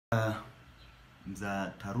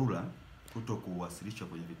Za Tarura kuto kuwasilishwa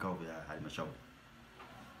kwenye vikao vya halmashauri.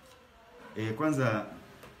 Kwanza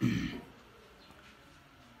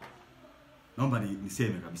naomba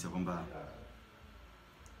niseme kabisa kwamba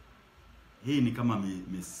hii ni kama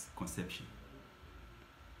misconception.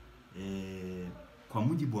 Kwa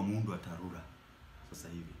mujibu wa muundo wa Tarura sasa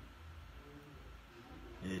hivi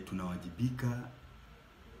tunawajibika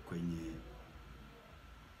kwenye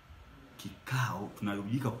kikao,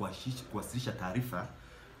 tunawajibika kuwasilisha taarifa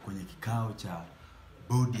kwenye kikao cha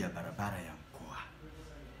bodi ya barabara ya mkoa,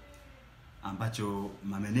 ambacho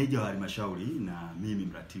mameneja wa halmashauri na mimi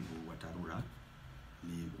mratibu wa Tarura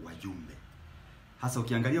ni wajumbe. Hasa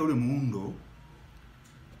ukiangalia ule muundo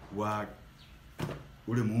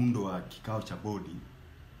wa kikao cha bodi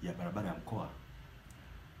ya barabara ya mkoa,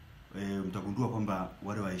 mtagundua kwamba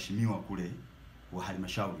wale waheshimiwa kule wa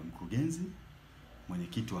halmashauri, mkurugenzi,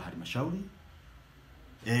 mwenyekiti wa halmashauri,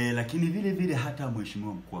 lakini vile vile hata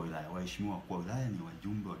mheshimiwa mkuu wa wilaya. Waheshimiwa mkuu wa wilaya ni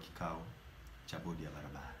wajumbe wa kikao cha bodi ya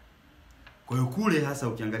barabara. Kwa hiyo kule hasa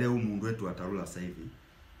ukiangalia huu muundo wetu wa Tarura sasa hivi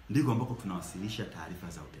ndiko ambako tunawasilisha taarifa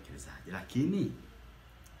za utekelezaji. Lakini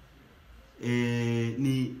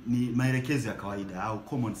ni maelekezo ya kawaida au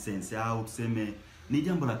common sense, au tuseme ni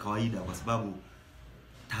jambo la kawaida, kwa sababu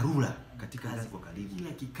Tarura katika kazi kwa karibu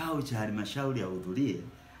kila kikao cha halmashauri ahudhurie.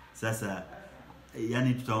 Sasa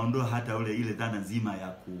yani tutaondoa hata ile dhana nzima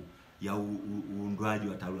ya uundwaji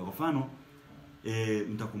wa Tarura. Kwa mfano,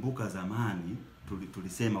 mtakumbuka zamani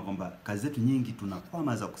tulisema kwamba kazi zetu nyingi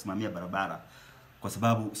tunakwama za kusimamia barabara kwa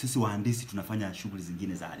sababu sisi wahandisi tunafanya shughuli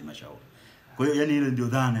zingine za halmashauri. Kwa hiyo yani ile ndio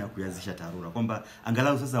dhana ya kuanzisha Tarura, kwamba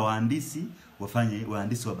angalau sasa wahandisi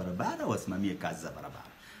wa barabara wasimamie kazi za barabara.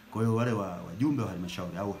 Kwa hiyo wale wajumbe wa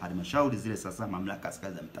halmashauri au halmashauri zile sasa mamlaka za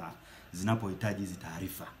mtaa zinapohitaji hizi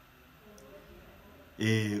taarifa,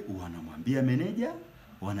 wanamwambia meneja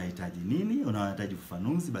wanahitaji nini, wanahitaji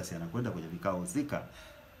ufafanuzi, basi anakwenda kwenye vikao husika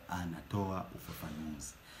anatoa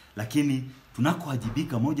ufafanuzi. Lakini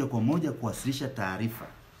tunakowajibika moja kwa moja kuwasilisha taarifa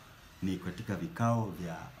ni katika vikao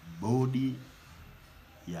vya bodi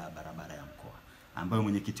ya barabara ya mkoa, ambayo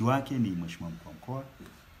mwenyekiti wake ni mheshimiwa mkuu wa mkoa,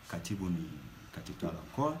 katibu ni katibu tawala wa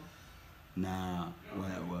mkoa, na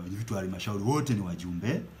wenyeviti wa halmashauri wote ni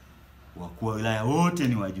wajumbe, wakuu wa wilaya wote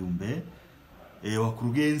ni wajumbe,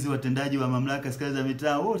 wakurugenzi watendaji wa mamlaka serikali za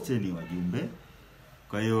mitaa wote ni wajumbe.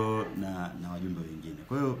 Kwa hiyo na wajumbe wengine.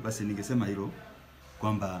 Kwa hiyo basi ningesema hilo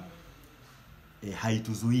kwamba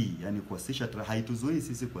haituzuii, yani kuwasilisha haituzuii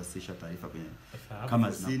sisi kuwasilisha taarifa kwenye kama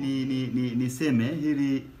niseme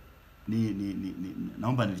hili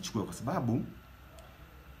naomba nilichukue, kwa sababu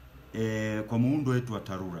kwa muundo wetu wa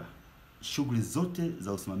Tarura shughuli zote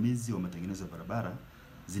za usimamizi wa matengenezo ya barabara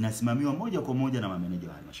zinasimamiwa moja kwa moja na mameneja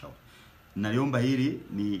wa halmashauri. Naliomba hili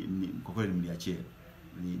kwa kweli mliachie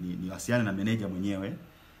ni wasiana na meneja mwenyewe.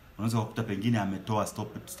 Unaweza kukuta pengine ametoa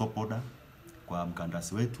stop order kwa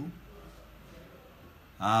mkandarasi wetu,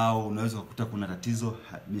 au unaweza kukuta kuna tatizo,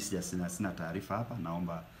 mimi sina taarifa hapa.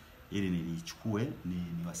 Naomba ili nilichukue ni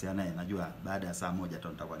wasiana naye. Najua baada ya saa moja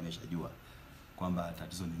nitakuwa nimeshajua kwamba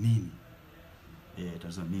tatizo ni nini.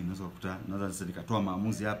 Tatizo ni nini. Unaweza kukuta naweza nikatoa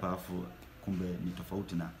maamuzi hapa afu kumbe ni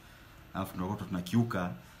tofauti, na afu tunakuwa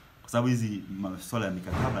tunakiuka, kwa sababu hizi masuala ya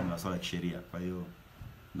mikataba ni masuala ya kisheria. Kwa hiyo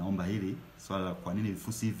naomba hili swala la kwa nini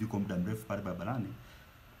vifusi hivi viko muda mrefu pale barabarani,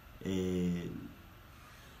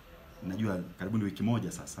 najua karibuni wiki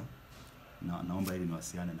moja sasa, naomba hili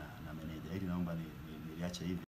niwasiliane na meneja. Hili naomba niliache hivi.